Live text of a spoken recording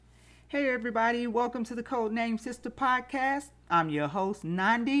Hey everybody, welcome to the Codename Sister Podcast. I'm your host,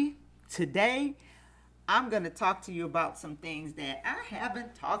 Nandi. Today, I'm going to talk to you about some things that I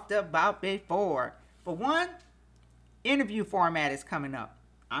haven't talked about before. For one, interview format is coming up.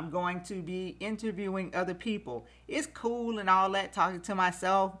 I'm going to be interviewing other people. It's cool and all that talking to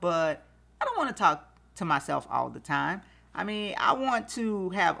myself, but I don't want to talk to myself all the time. I mean, I want to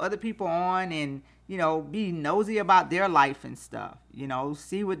have other people on and, be nosy about their life and stuff,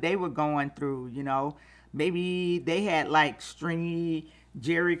 see what they were going through, Maybe they had like stringy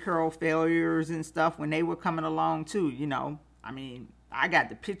Jerry curl failures and stuff when they were coming along too, I mean, I got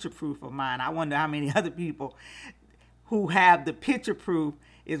the picture proof of mine. I wonder how many other people who have the picture proof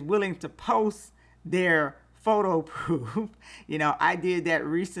is willing to post their photo proof. I did that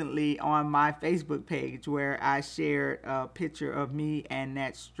recently on my Facebook page where I shared a picture of me and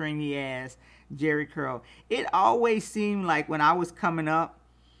that stringy ass Jerry curl. It always seemed like when I was coming up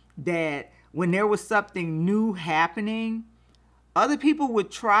that when there was something new happening, other people would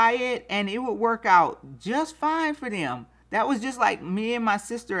try it and it would work out just fine for them. That was just like me and my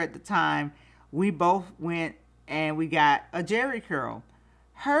sister at the time. We both went and we got a Jerry curl.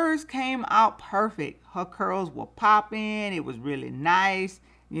 Hers came out perfect. Her curls were popping. It was really nice.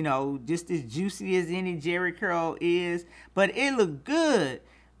 Just as juicy as any Jerry curl is. But it looked good.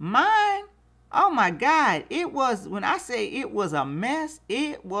 Mine, oh my God. It was, when I say it was a mess,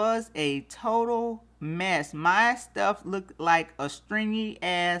 it was a total mess. My stuff looked like a stringy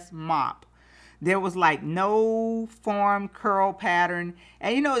ass mop. There was like no form curl pattern.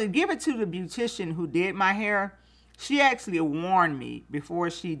 And to give it to the beautician who did my hair, she actually warned me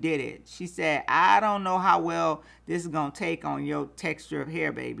before she did it. She said, I don't know how well this is going to take on your texture of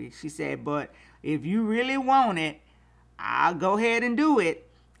hair, baby. She said, but if you really want it, I'll go ahead and do it.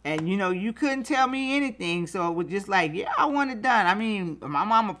 And, you couldn't tell me anything. So it was just like, yeah, I want it done. I mean, my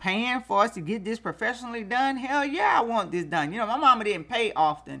mama paying for us to get this professionally done. Hell yeah, I want this done. My mama didn't pay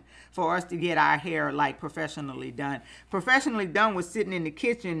often for us to get our hair like professionally done. Professionally done was sitting in the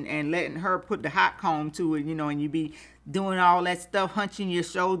kitchen and letting her put the hot comb to it, and you be doing all that stuff, hunching your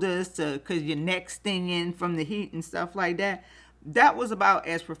shoulders because your neck's stinging from the heat and stuff like that. That was about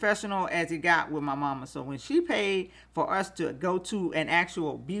as professional as it got with my mama. So when she paid for us to go to an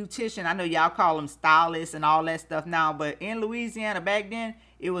actual beautician, I know y'all call them stylists and all that stuff now, but in Louisiana back then,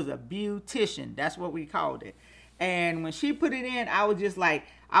 it was a beautician. That's what we called it. And when she put it in, I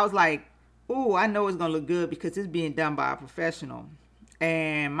was like, ooh, I know it's going to look good because it's being done by a professional.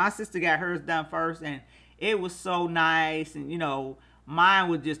 And my sister got hers done first, and it was so nice. And, mine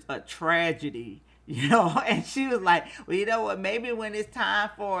was just a tragedy. And she was like, well, you know what, maybe when it's time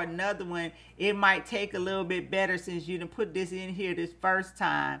for another one, it might take a little bit better since you didn't put this in here this first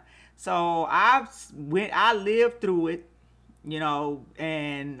time. So I lived through it,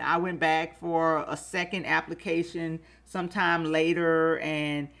 and I went back for a second application sometime later,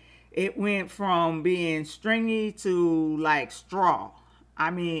 and it went from being stringy to like straw. I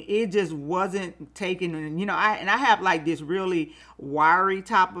mean, it just wasn't taking, I have like this really wiry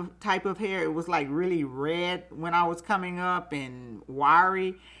type of hair. It was like really red when I was coming up and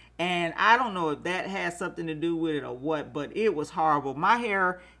wiry. And I don't know if that has something to do with it or what, but it was horrible. My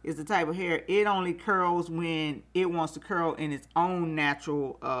hair is the type of hair, it only curls when it wants to curl in its own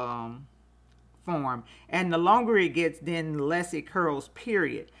natural form. And the longer it gets, then the less it curls,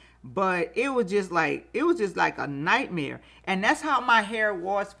 period. But it was just like a nightmare. And that's how my hair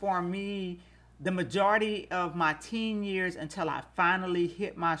was for me the majority of my teen years until I finally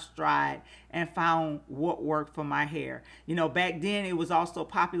hit my stride and found what worked for my hair. Back then it was also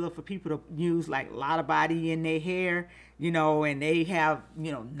popular for people to use like Lotta Body in their hair, and they have,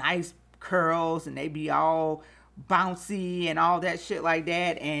 nice curls and they be all bouncy and all that shit like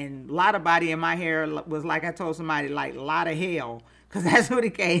that. And Lotta Body in my hair was, like I told somebody, like lot of hell. Because that's what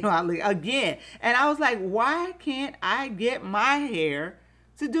it came out like again. And I was like, why can't I get my hair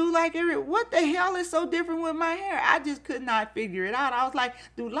to do like what the hell is so different with my hair? I just could not figure it out. I was like,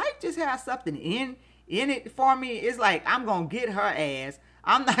 do life just have something in it for me? It's like, I'm going to get her ass.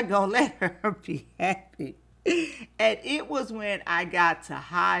 I'm not going to let her be happy. And it was when I got to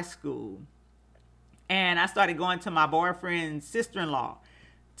high school and I started going to my boyfriend's sister-in-law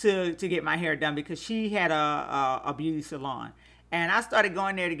to get my hair done because she had a beauty salon. And I started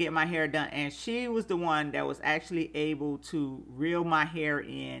going there to get my hair done. And she was the one that was actually able to reel my hair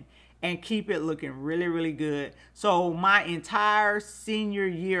in and keep it looking really, really good. So my entire senior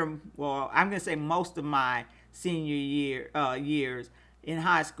year, well, I'm going to say most of my senior years in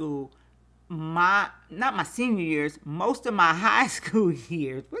high school, not my senior years, most of my high school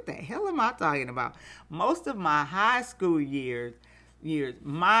years, what the hell am I talking about? Most of my high school years, years,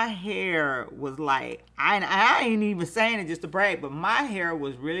 my hair was like, I ain't even saying it just to brag, but my hair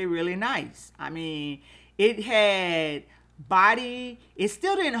was really, really nice. I mean, it had body. It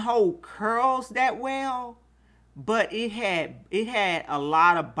still didn't hold curls that well, but it had a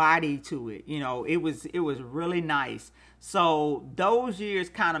lot of body to it. It was really nice. So those years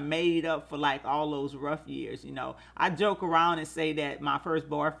kind of made up for like all those rough years. I joke around and say that my first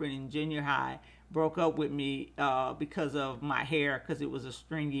boyfriend in junior high broke up with me because of my hair, because it was a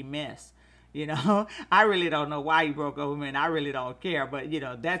stringy mess. I really don't know why he broke up with me, and I really don't care. But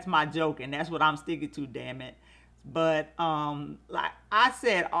that's my joke, and that's what I'm sticking to. Damn it. But like I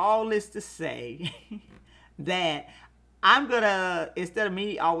said, all this to say that I'm gonna, instead of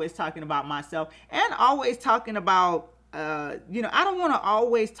me always talking about myself and always talking about, I don't want to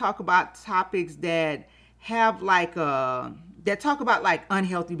always talk about topics that have like that talk about like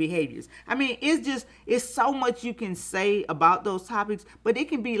unhealthy behaviors. I mean, it's so much you can say about those topics, but it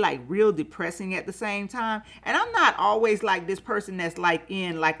can be like real depressing at the same time. And I'm not always like this person that's like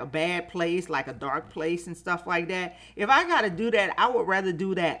in like a bad place, like a dark place and stuff like that. If I got to do that, I would rather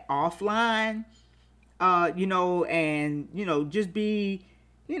do that offline, and, just be,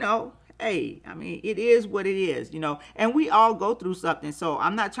 hey, I mean, it is what it is, and we all go through something. So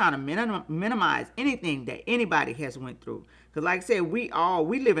I'm not trying to minimize anything that anybody has went through. Because like I said, we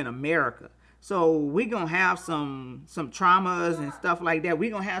live in America. So we going to have some traumas and stuff like that. We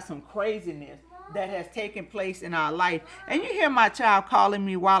going to have some craziness that has taken place in our life. And you hear my child calling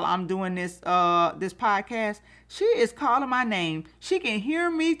me while I'm doing this podcast. She is calling my name. She can hear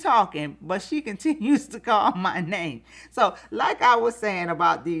me talking, but she continues to call my name. So like I was saying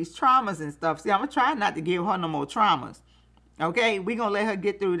about these traumas and stuff, see, I'm going to try not to give her no more traumas. Okay, we're going to let her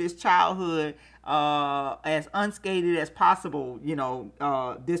get through this childhood as unscathed as possible,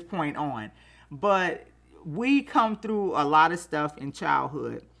 this point on. But we come through a lot of stuff in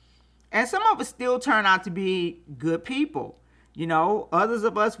childhood. And some of us still turn out to be good people. Others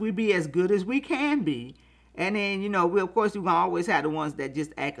of us, we be as good as we can be. And then, we're going to always have the ones that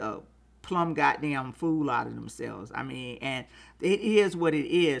just act a plumb goddamn fool out of themselves. I mean, and it is what it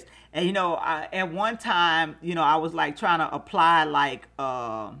is. And, at one time, I was like trying to apply like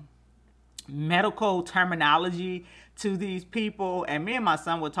medical terminology to these people, and me and my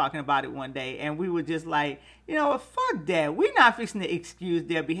son were talking about it one day, and we were just like, fuck that. We're not fixing to excuse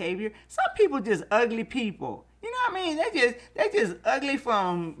their behavior. Some people just ugly people. You know what I mean? They just ugly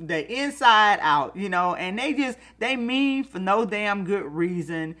from the inside out, and they mean for no damn good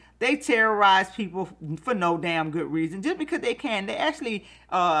reason. They terrorize people for no damn good reason. Just because they can. They actually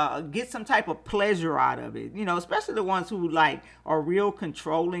get some type of pleasure out of it, especially the ones who like are real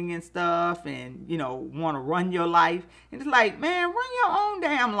controlling and stuff, and, want to run your life. And it's like, man, run your own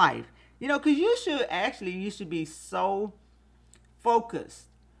damn life, because you should be so focused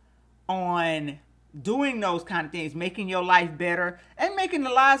on doing those kind of things, making your life better and making the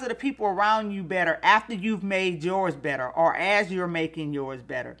lives of the people around you better after you've made yours better, or as you're making yours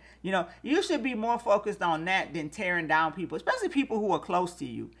better. You should be more focused on that than tearing down people, especially people who are close to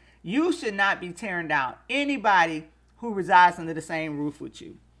you. You should not be tearing down anybody who resides under the same roof with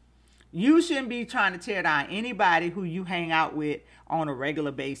you. You shouldn't be trying to tear down anybody who you hang out with on a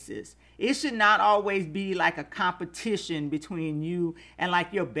regular basis. It should not always be like a competition between you and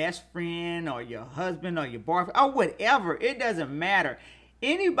like your best friend or your husband or your boyfriend or whatever. It doesn't matter.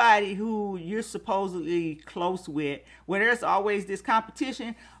 Anybody who you're supposedly close with, where there's always this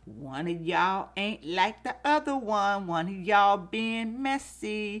competition, one of y'all ain't like the other one of y'all being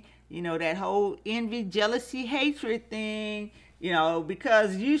messy, that whole envy, jealousy, hatred thing.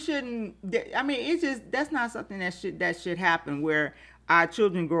 Because you shouldn't. I mean, it's just, that's not something that should happen, where our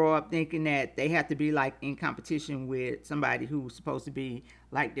children grow up thinking that they have to be like in competition with somebody who's supposed to be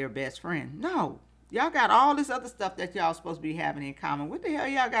like their best friend. No, y'all got all this other stuff that y'all supposed to be having in common. What the hell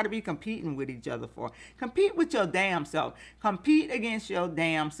y'all got to be competing with each other for? Compete with your damn self. Compete against your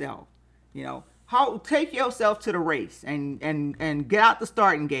damn self. Take yourself to the race and get out the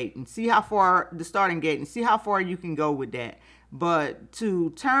starting gate and see how far you can go with that. But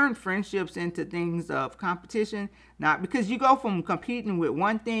to turn friendships into things of competition, not because you go from competing with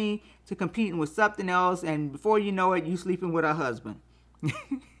one thing to competing with something else, and before you know it, you sleeping with a husband.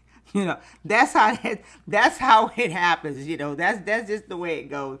 That's how it happens. That's just the way it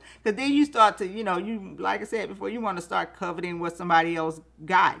goes. Because then you start to, you, like I said before, you want to start coveting what somebody else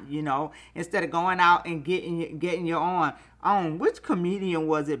got. Instead of going out and getting your own. Which comedian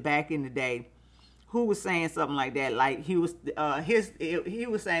was it back in the day who was saying something like that? Like he was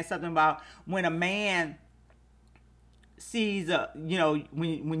saying something about when a man sees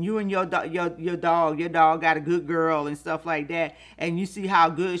when you and your dog got a good girl and stuff like that, and you see how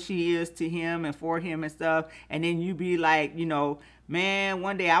good she is to him and for him and stuff, and then you be like, man,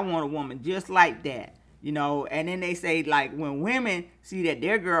 one day I want a woman just like that. And then they say, like, when women see that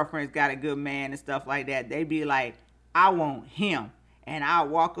their girlfriend's got a good man and stuff like that, they be like, I want him, and I'll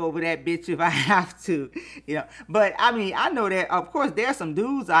walk over that bitch if I have to. But I mean, I know that of course there's some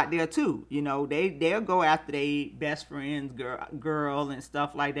dudes out there too. They'll go after their best friend's girl and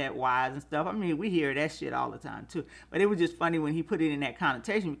stuff like that, wives and stuff. I mean, we hear that shit all the time too. But it was just funny when he put it in that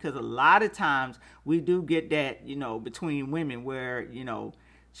connotation, because a lot of times we do get that, between women where,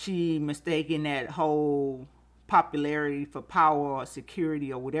 she mistaking that whole popularity for power or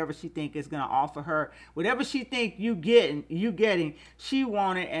security or whatever she think is going to offer her. Whatever she think you getting, she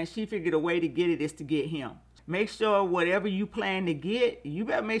want it, and she figured a way to get it is to get him. Make sure whatever you plan to get, you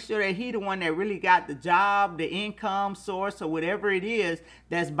better make sure that he the one that really got the job, the income source, or whatever it is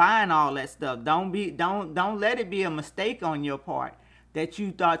that's buying all that stuff. Don't let it be a mistake on your part that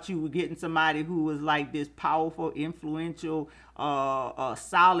you thought you were getting somebody who was like this powerful, influential, a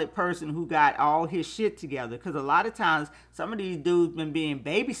solid person who got all his shit together. Because a lot of times some of these dudes been being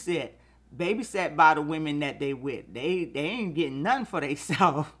babysat by the women that they with. They ain't getting nothing for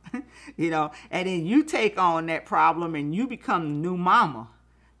themselves. And then you take on that problem and you become the new mama.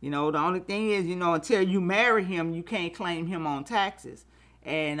 The only thing is, until you marry him, you can't claim him on taxes.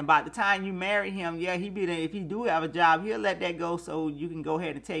 And about the time you marry him, yeah, if he do have a job, he'll let that go so you can go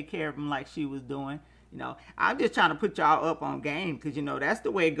ahead and take care of him like she was doing. I'm just trying to put y'all up on game, because that's the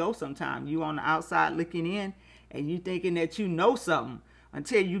way it goes sometimes. You on the outside looking in and you thinking that you know something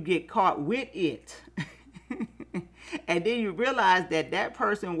until you get caught with it. And then you realize that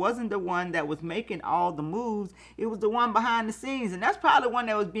person wasn't the one that was making all the moves. It was the one behind the scenes. And that's probably the one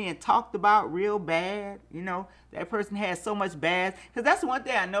that was being talked about real bad. That person had so much bad. Because that's one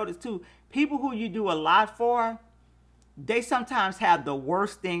thing I noticed too. People who you do a lot for, they sometimes have the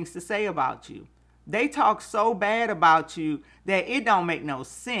worst things to say about you. They talk so bad about you that it don't make no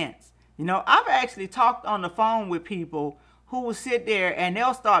sense. I've actually talked on the phone with people who will sit there and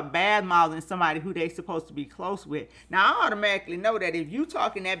they'll start bad-mouthing somebody who they supposed to be close with. Now, I automatically know that if you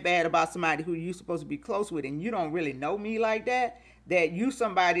talking that bad about somebody who you supposed to be close with and you don't really know me like that you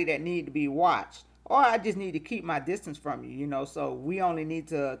somebody that need to be watched. Or I just need to keep my distance from you, so we only need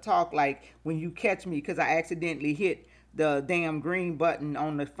to talk like when you catch me because I accidentally hit the damn green button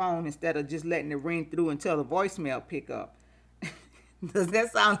on the phone instead of just letting it ring through until the voicemail pick up. Does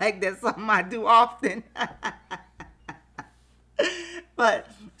that sound like that's something I do often? But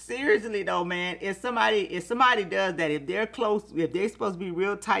seriously though, man, if somebody does that, if they're close, if they're supposed to be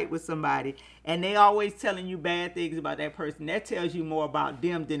real tight with somebody and they always telling you bad things about that person, that tells you more about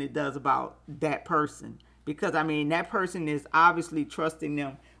them than it does about that person. Because I mean, that person is obviously trusting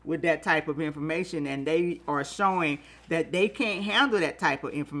them with that type of information, and they are showing that they can't handle that type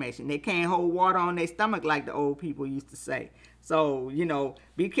of information. They can't hold water on their stomach like the old people used to say. So,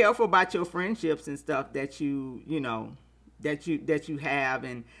 be careful about your friendships and stuff that you have,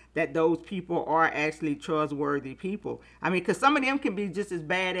 and that those people are actually trustworthy people. I mean, because some of them can be just as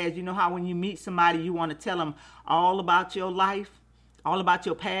bad as, how when you meet somebody, you want to tell them all about your life, all about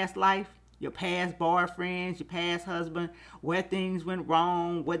your past life, your past boyfriends, your past husband, where things went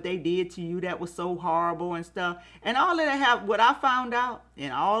wrong, what they did to you that was so horrible and stuff. And all of that what I found out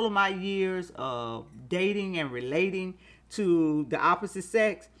in all of my years of dating and relating to the opposite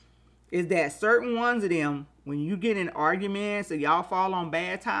sex is that certain ones of them, when you get in arguments or y'all fall on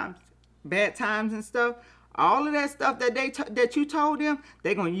bad times and stuff, all of that stuff that you told them,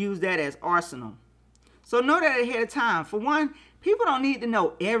 they're going to use that as arsenal. So know that ahead of time. For one, people don't need to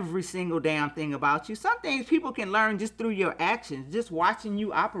know every single damn thing about you. Some things people can learn just through your actions, just watching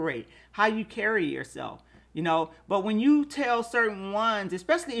you operate, how you carry yourself. But when you tell certain ones,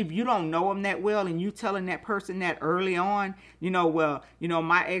 especially if you don't know them that well and you telling that person that early on,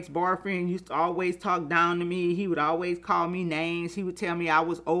 my ex-boyfriend used to always talk down to me. He would always call me names. He would tell me I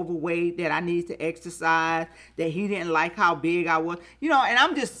was overweight, that I needed to exercise, that he didn't like how big I was, and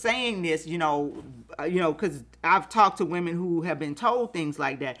I'm just saying this, because I've talked to women who have been told things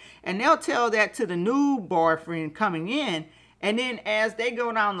like that, and they'll tell that to the new boyfriend coming in. And then as they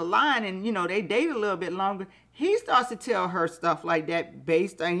go down the line and, they date a little bit longer, he starts to tell her stuff like that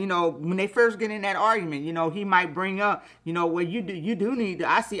based on, when they first get in that argument, he might bring up, well, you do need to,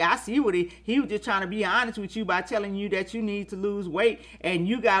 I see what he was just trying to be honest with you by telling you that you need to lose weight and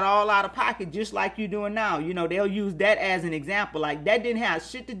you got all out of pocket just like you're doing now. They'll use that as an example. Like that didn't have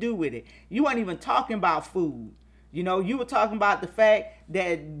shit to do with it. You weren't even talking about food. You know, you were talking about the fact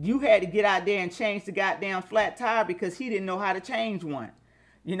that you had to get out there and change the goddamn flat tire because he didn't know how to change one.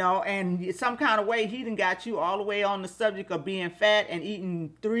 You know, and some kind of way he done got you all the way on the subject of being fat and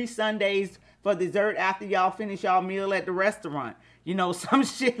eating 3 Sundays for dessert after y'all finish y'all meal at the restaurant. You know, some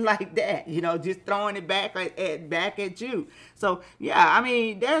shit like that. You know, just throwing it back at you. So yeah, I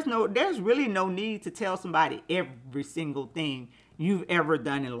mean, there's really no need to tell somebody every single thing you've ever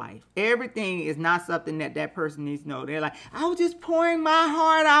done in life. Everything is not something that person needs to know. They're like, I was just pouring my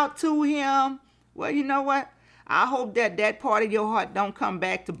heart out to him. Well, you know what? I hope that part of your heart don't come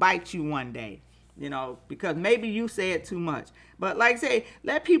back to bite you one day, you know, because maybe you said too much. But like I say,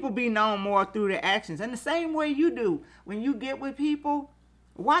 let people be known more through their actions. And the same way you do, when you get with people,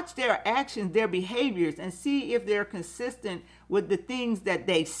 watch their actions, their behaviors, and see if they're consistent with the things that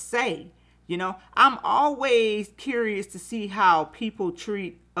they say. You know, I'm always curious to see how people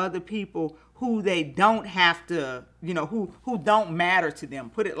treat other people who they don't have to, you know, who don't matter to them,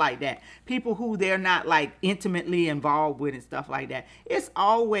 put it like that. People who they're not like intimately involved with and stuff like that. It's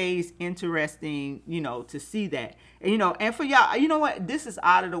always interesting, you know, to see that. And, you know, and for y'all, you know what, this is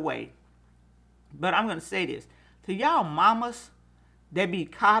out of the way, but I'm going to say this. To y'all mamas that be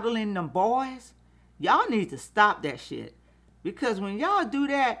coddling them boys, y'all need to stop that shit. Because when y'all do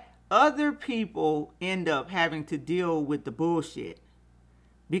that, other people end up having to deal with the bullshit.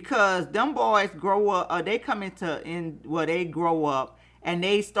 Because them boys grow up, they they grow up and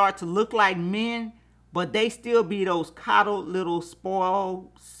they start to look like men, but they still be those coddled little spoiled,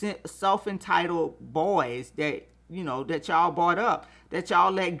 self-entitled boys that, you know, that y'all brought up, that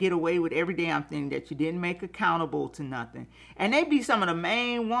y'all let get away with every damn thing, that you didn't make accountable to nothing. And they be some of the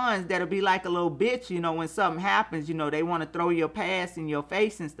main ones that'll be like a little bitch, you know, when something happens, you know, they want to throw your past in your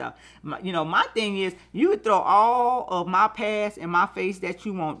face and stuff. You know, my thing is, you would throw all of my past in my face that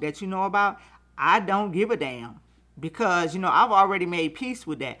you want, that you know about. I don't give a damn. Because, you know, I've already made peace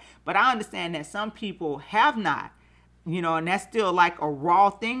with that. But I understand that some people have not. You know, and that's still like a raw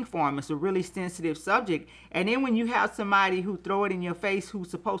thing for them. It's a really sensitive subject. And then when you have somebody who throw it in your face,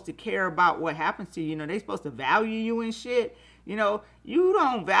 who's supposed to care about what happens to you, you know, they're supposed to value you and shit. You know, you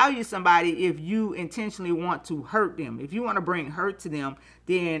don't value somebody if you intentionally want to hurt them. If you want to bring hurt to them,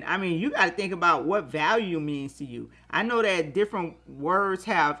 then, I mean, you got to think about what value means to you. I know that different words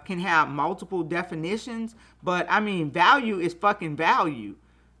can have multiple definitions, but I mean, value is fucking value.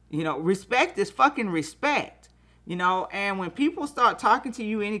 You know, respect is fucking respect. You know, and when people start talking to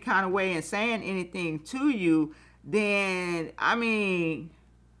you any kind of way and saying anything to you, then, I mean,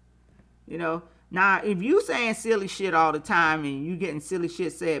 you know, now if you saying silly shit all the time and you getting silly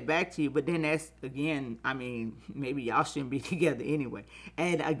shit said back to you, but then that's, again, I mean, maybe y'all shouldn't be together anyway.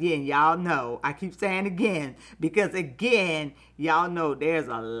 And again, y'all know, I keep saying again, because again, y'all know there's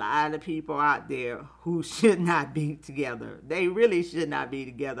a lot of people out there who should not be together. They really should not be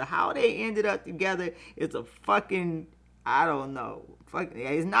together. How they ended up together is a fucking, I don't know.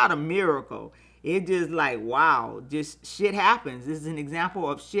 It's not a miracle. It just like, wow, just shit happens. This is an example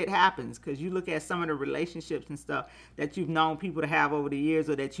of shit happens, because you look at some of the relationships and stuff that you've known people to have over the years,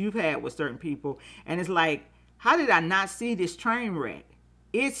 or that you've had with certain people, and it's like, how did I not see this train wreck?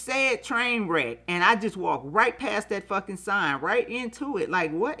 It said train wreck, and I just walked right past that fucking sign, right into it.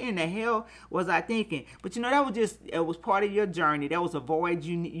 Like, what in the hell was I thinking? But you know, it was part of your journey. That was a void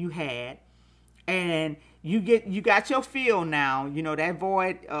you had. And you got your feel now. You know, that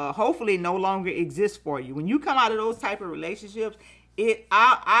void hopefully no longer exists for you. When you come out of those type of relationships,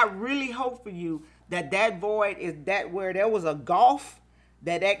 I really hope for you that void is that where there was a gulf,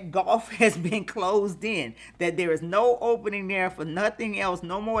 that gulf has been closed in, that there is no opening there for nothing else,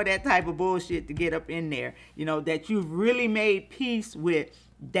 no more of that type of bullshit to get up in there. You know, that you've really made peace with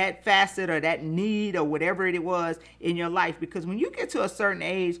that facet or that need or whatever it was in your life. Because when you get to a certain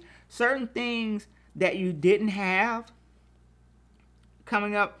age, certain things that you didn't have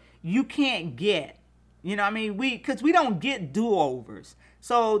coming up, you can't get. You know what I mean? Because we don't get do-overs.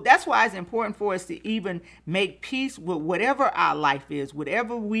 So that's why it's important for us to even make peace with whatever our life is,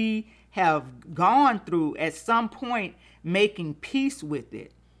 whatever we have gone through, at some point making peace with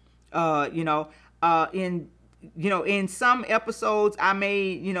it. In some episodes, I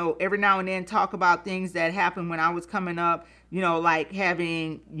may, every now and then talk about things that happened when I was coming up, like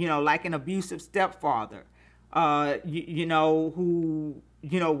having, like an abusive stepfather, who,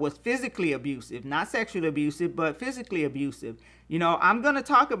 was physically abusive, not sexually abusive, but physically abusive. I'm going to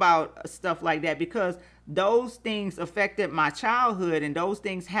talk about stuff like that because those things affected my childhood and those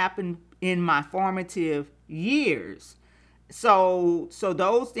things happened in my formative years. So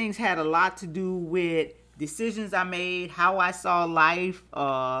those things had a lot to do with decisions I made, how I saw life,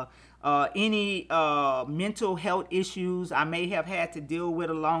 any mental health issues I may have had to deal with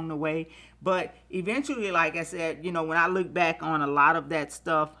along the way. But eventually, like I said, when I look back on a lot of that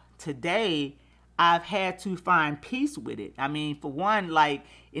stuff today, I've had to find peace with it. I mean, for one, like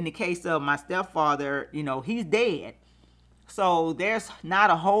in the case of my stepfather, he's dead. So there's not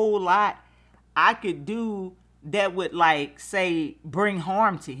a whole lot I could do that would, like, say, bring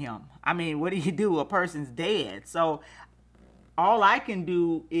harm to him. I mean, what do you do? A person's dead. So all I can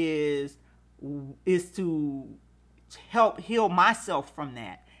do is to help heal myself from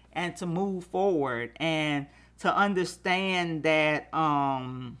that and to move forward and to understand that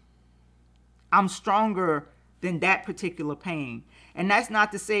I'm stronger than that particular pain. And that's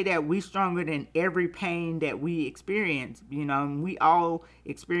not to say that we're stronger than every pain that we experience. We all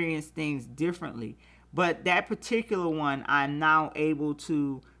experience things differently. But that particular one, I'm now able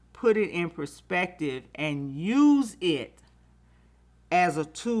to put it in perspective and use it as a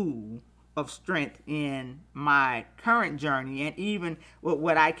tool of strength in my current journey, and even with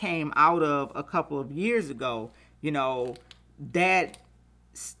what I came out of a couple of years ago. That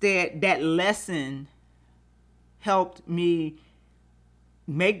lesson helped me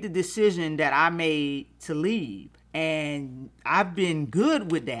make the decision that I made to leave. And I've been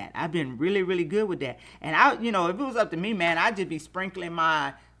good with that. I've been really, really good with that. And if it was up to me, man, I'd just be sprinkling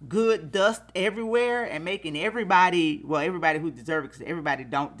my good dust everywhere and making everybody who deserves it, because everybody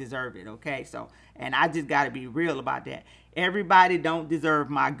don't deserve it, okay? So, and I just got to be real about that. Everybody don't deserve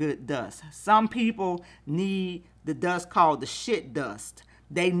my good dust. Some people need the dust called the shit dust.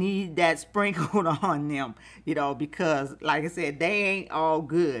 They need that sprinkled on them, because, like I said, they ain't all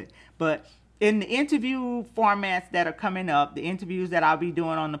good. But in the interview formats that are coming up, the interviews that I'll be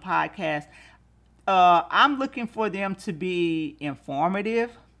doing on the podcast, I'm looking for them to be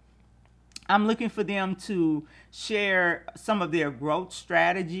informative. I'm looking for them to share some of their growth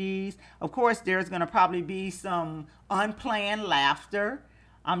strategies. Of course, there's going to probably be some unplanned laughter.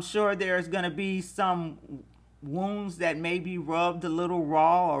 I'm sure there's going to be some wounds that may be rubbed a little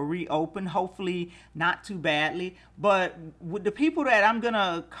raw or reopened, hopefully not too badly. But with the people that I'm going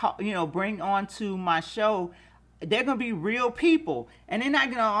to bring onto my show, they're going to be real people. And they're not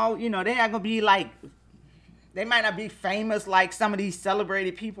going to all, they're not going to be like, they might not be famous like some of these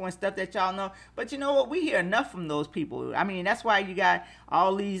celebrated people and stuff that y'all know. But you know what? We hear enough from those people. I mean, that's why you got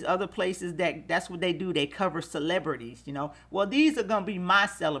all these other places that's what they do. They cover celebrities, Well, these are going to be my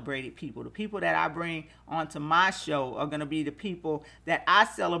celebrated people. The people that I bring onto my show are going to be the people that I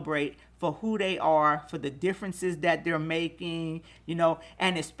celebrate for who they are, for the differences that they're making,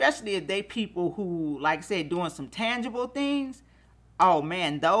 and especially if they people who, like I said, doing some tangible things. Oh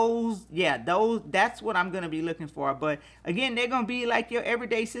man, that's what I'm going to be looking for. But again, they're going to be like your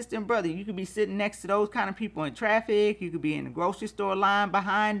everyday sister and brother. You could be sitting next to those kind of people in traffic. You could be in the grocery store line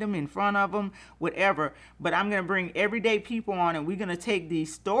behind them, in front of them, whatever. But I'm going to bring everyday people on, and we're going to take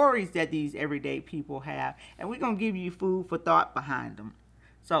these stories that these everyday people have, and we're going to give you food for thought behind them.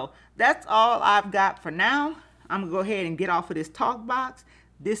 So that's all I've got for now. I'm going to go ahead and get off of this talk box.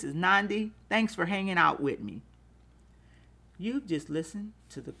 This is Nandi. Thanks for hanging out with me. You've just listened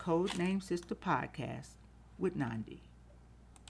to the Code Name Sister podcast with Nandi.